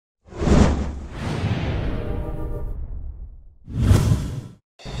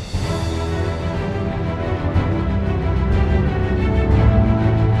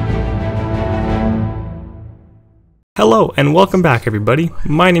Hello and welcome back everybody,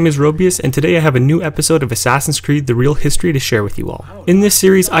 my name is Robius and today I have a new episode of Assassin's Creed The Real History to share with you all. In this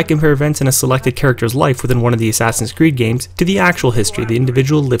series I compare events in a selected character's life within one of the Assassin's Creed games to the actual history the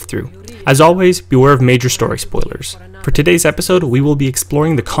individual lived through. As always, beware of major story spoilers. For today's episode we will be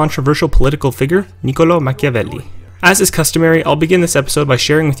exploring the controversial political figure Niccolò Machiavelli. As is customary, I'll begin this episode by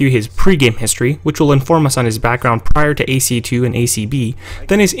sharing with you his pre-game history, which will inform us on his background prior to AC2 and ACB,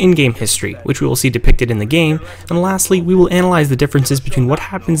 then his in-game history, which we will see depicted in the game, and lastly, we will analyze the differences between what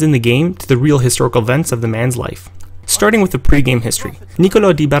happens in the game to the real historical events of the man's life. Starting with the pre-game history,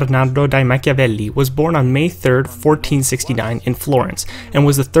 Niccolò di Bernardo di Machiavelli was born on May 3, 1469 in Florence, and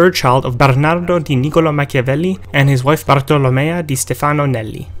was the third child of Bernardo di Niccolò Machiavelli and his wife Bartolomea di Stefano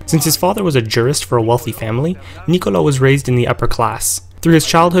Nelli. Since his father was a jurist for a wealthy family, Niccolò was raised in the upper class. Through his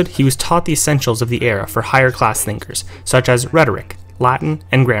childhood, he was taught the essentials of the era for higher class thinkers, such as rhetoric, Latin,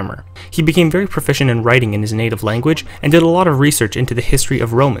 and grammar. He became very proficient in writing in his native language and did a lot of research into the history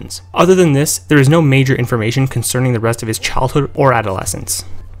of Romans. Other than this, there is no major information concerning the rest of his childhood or adolescence.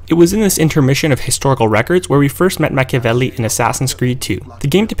 It was in this intermission of historical records where we first met Machiavelli in Assassin's Creed 2. The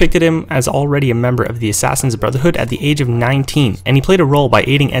game depicted him as already a member of the Assassin's Brotherhood at the age of 19, and he played a role by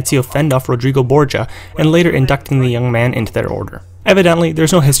aiding Ezio fend off Rodrigo Borgia and later inducting the young man into their order. Evidently,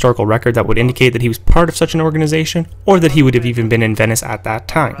 there's no historical record that would indicate that he was part of such an organization, or that he would have even been in Venice at that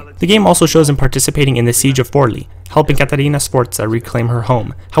time. The game also shows him participating in the Siege of Forli, helping Caterina Sforza reclaim her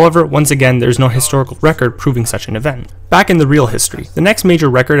home. However, once again, there's no historical record proving such an event. Back in the real history, the next major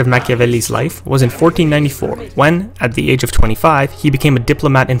record of Machiavelli's life was in 1494, when, at the age of 25, he became a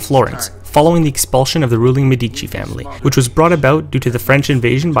diplomat in Florence, following the expulsion of the ruling Medici family, which was brought about due to the French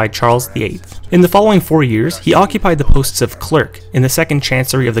invasion by Charles VIII. In the following 4 years, he occupied the posts of clerk in the Second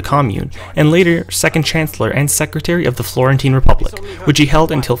Chancery of the Commune, and later Second Chancellor and Secretary of the Florentine Republic, which he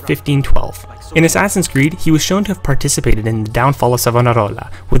held until 1512. In Assassin's Creed, he was shown to have participated in the downfall of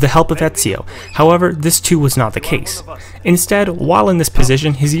Savonarola with the help of Ezio. However, this too was not the case. Instead, while in this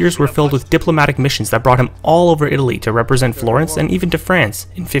position, his years were filled with diplomatic missions that brought him all over Italy to represent Florence and even to France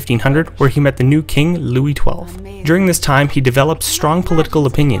in 1500, where he met the new king Louis XII. During this time, he developed strong political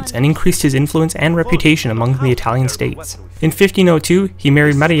opinions and increased his influence and reputation among the Italian states. In 1502, he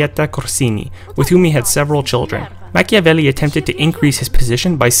married Marietta Corsini, with whom he had several children. Machiavelli attempted to increase his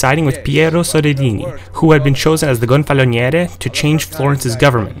position by siding with Piero Soderini, who had been chosen as the Gonfaloniere to change Florence's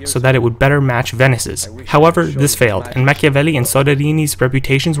government so that it would better match Venice's. However, this failed, and Machiavelli and Soderini's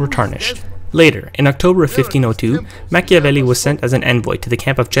reputations were tarnished. Later, in October of 1502, Machiavelli was sent as an envoy to the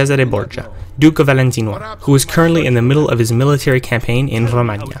camp of Cesare Borgia, Duke of Valentinois, who was currently in the middle of his military campaign in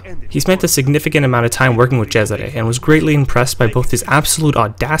Romagna. He spent a significant amount of time working with Cesare and was greatly impressed by both his absolute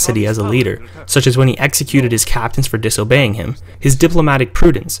audacity as a leader, such as when he executed his captains for disobeying him, his diplomatic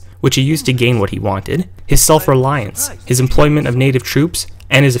prudence, which he used to gain what he wanted, his self-reliance, his employment of native troops,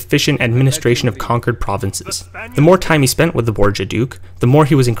 and his efficient administration of conquered provinces. The more time he spent with the Borgia Duke, the more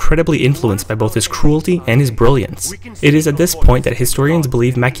he was incredibly influenced by both his cruelty and his brilliance. It is at this point that historians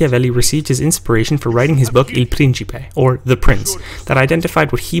believe Machiavelli received his inspiration for writing his book Il Principe, or The Prince, that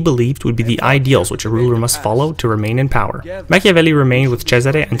identified what he believed would be the ideals which a ruler must follow to remain in power. Machiavelli remained with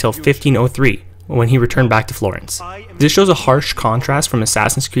Cesare until 1503, when he returned back to Florence. This shows a harsh contrast from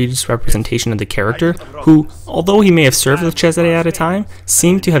Assassin's Creed's representation of the character, who, although he may have served with Cesare at a time,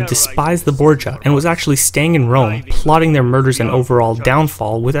 seemed to have despised the Borgia and was actually staying in Rome, plotting their murders and overall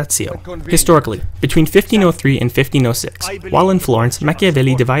downfall with Ezio. Historically, between 1503 and 1506, while in Florence,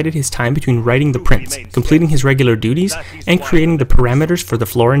 Machiavelli divided his time between writing The Prince, completing his regular duties, and creating the parameters for the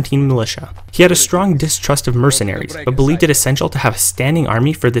Florentine militia. He had a strong distrust of mercenaries, but believed it essential to have a standing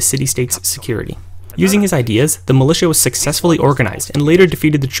army for the city-state's security. Using his ideas, the militia was successfully organized and later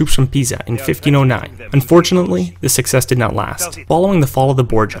defeated the troops from Pisa in 1509. Unfortunately, this success did not last. Following the fall of the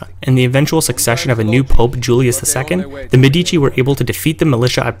Borgia and the eventual succession of a new Pope, Julius II, the Medici were able to defeat the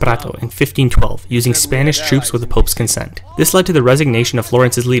militia at Prato in 1512 using Spanish troops with the Pope's consent. This led to the resignation of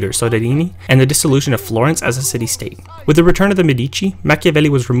Florence's leader, Soderini, and the dissolution of Florence as a city-state. With the return of the Medici, Machiavelli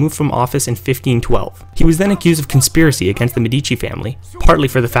was removed from office in 1512. He was then accused of conspiracy against the Medici family, partly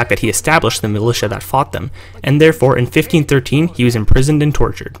for the fact that he established the militia that fought them, and therefore in 1513 he was imprisoned and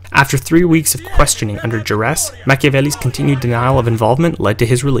tortured. After 3 weeks of questioning under duress, Machiavelli's continued denial of involvement led to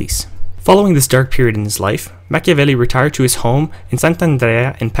his release. Following this dark period in his life, Machiavelli retired to his home in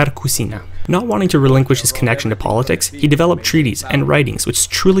Sant'Andrea in Percusina. Not wanting to relinquish his connection to politics, he developed treatises and writings which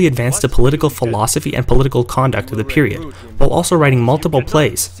truly advanced the political philosophy and political conduct of the period, while also writing multiple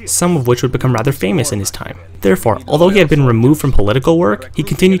plays, some of which would become rather famous in his time. Therefore, although he had been removed from political work, he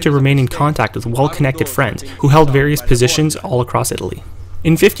continued to remain in contact with well-connected friends who held various positions all across Italy.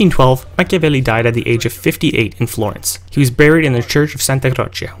 In 1512, Machiavelli died at the age of 58 in Florence. He was buried in the church of Santa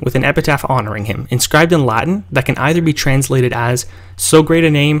Croce, with an epitaph honoring him, inscribed in Latin that can either be translated as, "So great a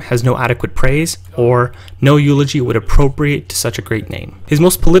name has no adequate praise," or "No eulogy would appropriate to such a great name." His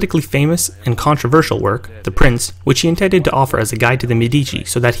most politically famous and controversial work, The Prince, which he intended to offer as a guide to the Medici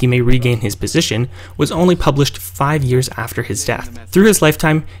so that he may regain his position, was only published 5 years after his death. Through his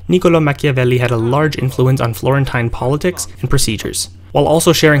lifetime, Niccolò Machiavelli had a large influence on Florentine politics and procedures, while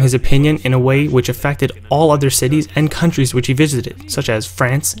also sharing his opinion in a way which affected all other cities and countries which he visited, such as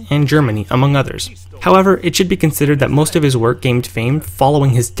France and Germany, among others. However, it should be considered that most of his work gained fame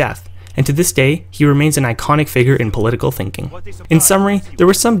following his death, and to this day, he remains an iconic figure in political thinking. In summary, there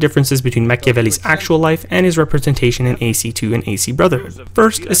were some differences between Machiavelli's actual life and his representation in AC2 and AC Brotherhood.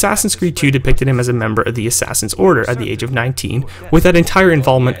 First, Assassin's Creed 2 depicted him as a member of the Assassin's Order at the age of 19, with that entire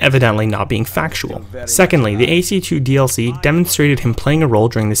involvement evidently not being factual. Secondly, the AC2 DLC demonstrated him playing a role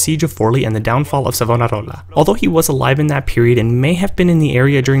during the Siege of Forli and the downfall of Savonarola. Although he was alive in that period and may have been in the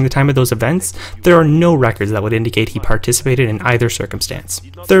area during the time of those events, there are no records that would indicate he participated in either circumstance.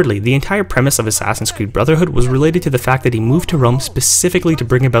 Thirdly, the entire premise of Assassin's Creed Brotherhood was related to the fact that he moved to Rome specifically to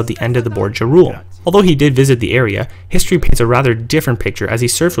bring about the end of the Borgia rule. Although he did visit the area, history paints a rather different picture as he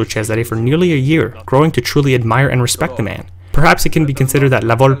served with Cesare for nearly a year, growing to truly admire and respect the man. Perhaps it can be considered that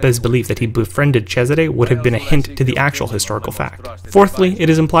La Volpe's belief that he befriended Cesare would have been a hint to the actual historical fact. Fourthly, it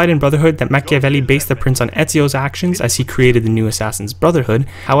is implied in Brotherhood that Machiavelli based the prince on Ezio's actions as he created the new Assassin's Brotherhood.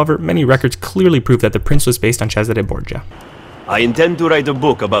 However, many records clearly prove that the prince was based on Cesare Borgia. I intend to write a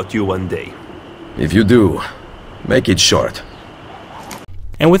book about you one day. If you do, make it short.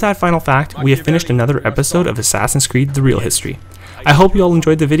 And with that final fact, we have finished another episode of Assassin's Creed The Real History. I hope you all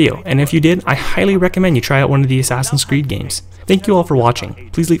enjoyed the video, and if you did, I highly recommend you try out one of the Assassin's Creed games. Thank you all for watching.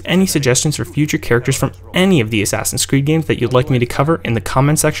 Please leave any suggestions for future characters from any of the Assassin's Creed games that you'd like me to cover in the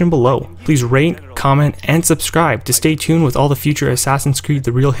comment section below. Please rate, comment, and subscribe to stay tuned with all the future Assassin's Creed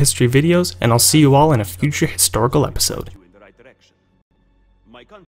The Real History videos, and I'll see you all in a future historical episode.